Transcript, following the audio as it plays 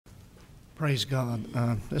Praise God.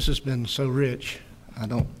 This has been so rich. I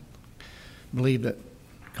don't believe that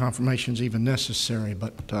confirmation is even necessary,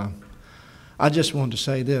 but I just wanted to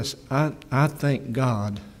say this. I thank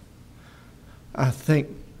God. I thank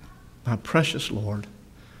my precious Lord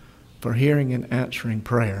for hearing and answering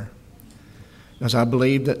prayer, because I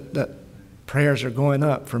believe that prayers are going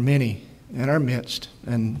up for many in our midst,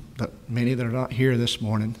 and many that are not here this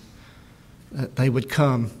morning, that they would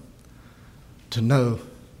come to know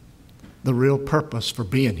the real purpose for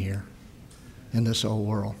being here in this old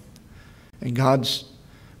world. And God's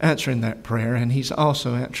answering that prayer, and He's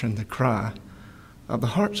also answering the cry of the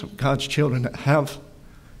hearts of God's children that have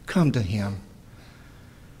come to Him,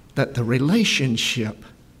 that the relationship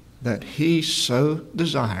that He so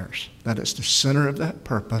desires, that it's the center of that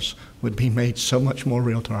purpose, would be made so much more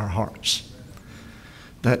real to our hearts.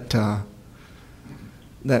 That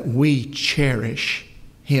we cherish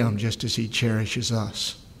Him just as He cherishes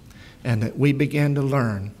us. And that we begin to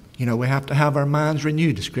learn. You know, we have to have our minds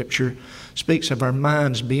renewed. The Scripture speaks of our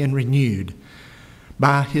minds being renewed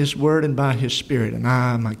by His Word and by His Spirit. And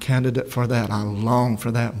I am a candidate for that. I long for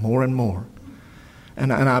that more and more.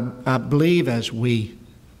 And I believe as we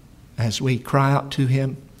cry out to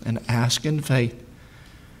Him and ask in faith,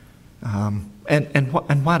 and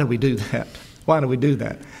why do we do that? Why do we do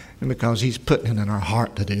that? And because He's putting it in our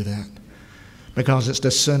heart to do that. Because it's the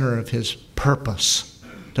center of His purpose,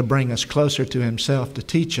 to bring us closer to Himself, to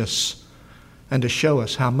teach us and to show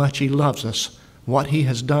us how much He loves us, what He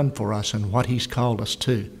has done for us, and what He's called us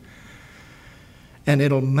to. And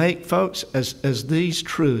it'll make, folks, as these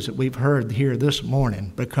truths that we've heard here this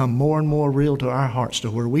morning become more and more real to our hearts, to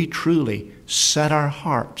where we truly set our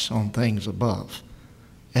hearts on things above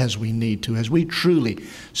as we need to, as we truly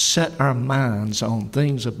set our minds on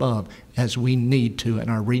things above as we need to, and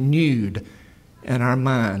are renewed in our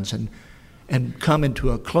minds, and come into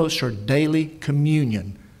a closer daily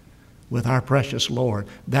communion with our precious Lord.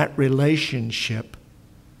 That relationship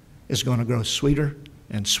is going to grow sweeter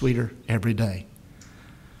and sweeter every day.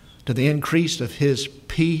 To the increase of His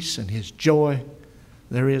peace and His joy,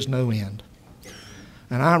 there is no end.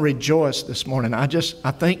 And I rejoice this morning. I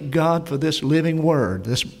thank God for this living word,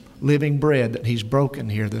 this living bread that He's broken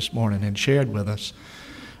here this morning and shared with us.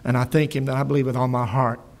 And I thank Him that I believe with all my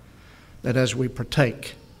heart that as we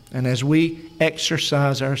partake and as we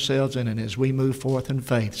exercise ourselves in it, as we move forth in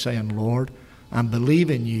faith, saying, Lord, I'm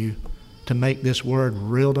believing You to make this word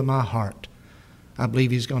real to my heart, I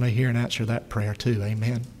believe He's going to hear and answer that prayer too.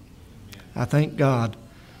 Amen. I thank God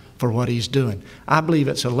for what He's doing. I believe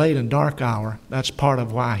it's a late and dark hour. That's part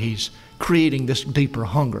of why He's creating this deeper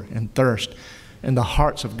hunger and thirst in the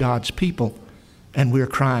hearts of God's people, and we're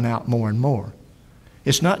crying out more and more.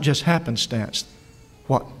 It's not just happenstance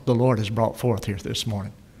what the Lord has brought forth here this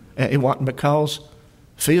morning. It wasn't because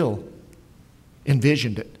Phil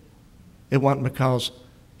envisioned it. It wasn't because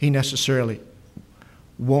he necessarily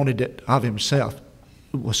wanted it of himself.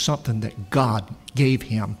 It was something that God gave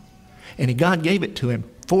him. And God gave it to him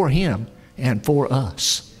for him and for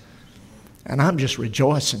us. And I'm just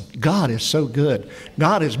rejoicing. God is so good.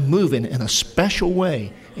 God is moving in a special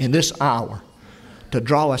way in this hour to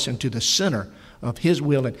draw us into the center of His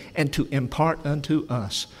will and to impart unto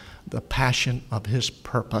us the passion of His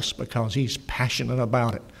purpose, because He's passionate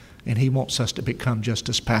about it, and He wants us to become just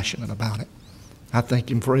as passionate about it. I thank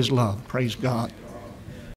Him for His love. Praise God.